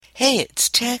Hey, it's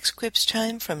Tax Quips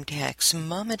time from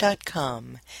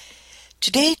TaxMama.com.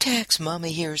 Today, Tax Mama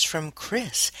hears from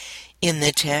Chris in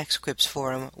the Tax Quips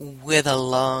forum with a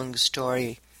long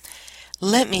story.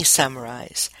 Let me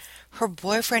summarize. Her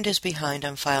boyfriend is behind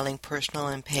on filing personal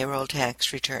and payroll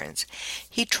tax returns.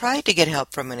 He tried to get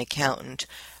help from an accountant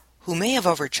who may have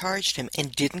overcharged him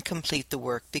and didn't complete the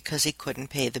work because he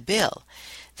couldn't pay the bill.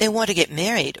 They want to get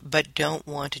married but don't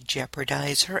want to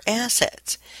jeopardize her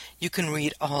assets. You can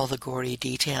read all the gory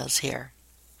details here.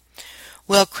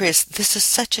 Well, Chris, this is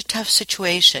such a tough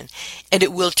situation, and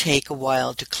it will take a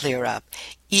while to clear up,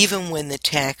 even when the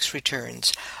tax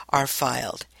returns are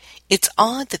filed. It's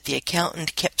odd that the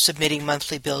accountant kept submitting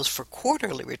monthly bills for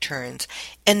quarterly returns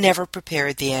and never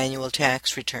prepared the annual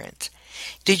tax returns.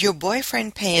 Did your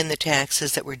boyfriend pay in the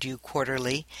taxes that were due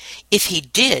quarterly? If he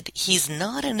did, he's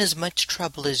not in as much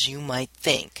trouble as you might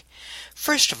think.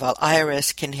 First of all,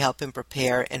 IRS can help him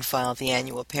prepare and file the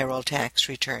annual payroll tax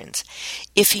returns.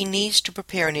 If he needs to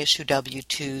prepare and issue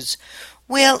W-2s,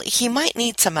 well, he might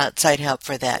need some outside help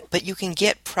for that, but you can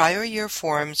get prior year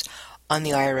forms on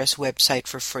the IRS website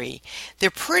for free.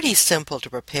 They're pretty simple to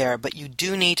prepare, but you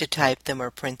do need to type them or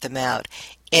print them out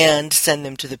and send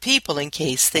them to the people in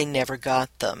case they never got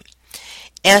them.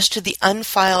 As to the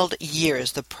unfiled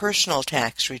years, the personal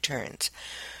tax returns,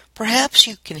 perhaps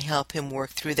you can help him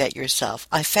work through that yourself.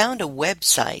 I found a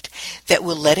website that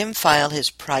will let him file his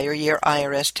prior year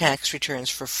IRS tax returns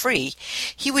for free.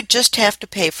 He would just have to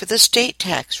pay for the state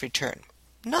tax return.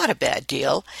 Not a bad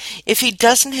deal. If he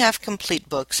doesn't have complete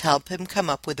books, help him come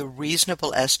up with a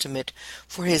reasonable estimate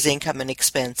for his income and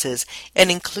expenses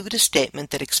and include a statement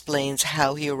that explains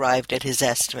how he arrived at his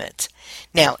estimates.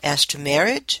 Now, as to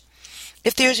marriage,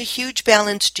 if there's a huge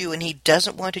balance due and he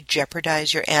doesn't want to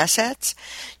jeopardize your assets,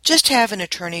 just have an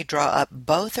attorney draw up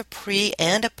both a pre-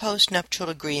 and a post-nuptial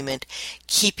agreement,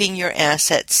 keeping your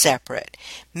assets separate.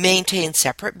 Maintain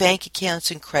separate bank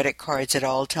accounts and credit cards at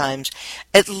all times,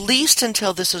 at least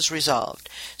until this is resolved,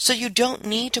 so you don't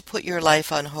need to put your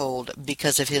life on hold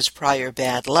because of his prior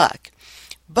bad luck.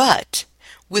 But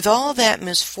with all that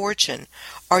misfortune,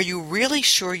 are you really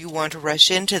sure you want to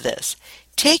rush into this?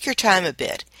 Take your time a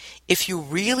bit. If you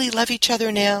really love each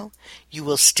other now, you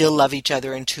will still love each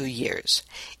other in 2 years.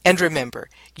 And remember,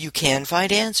 you can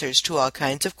find answers to all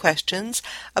kinds of questions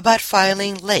about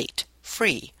filing late,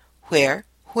 free, where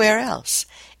else?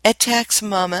 At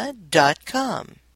TaxMama.com.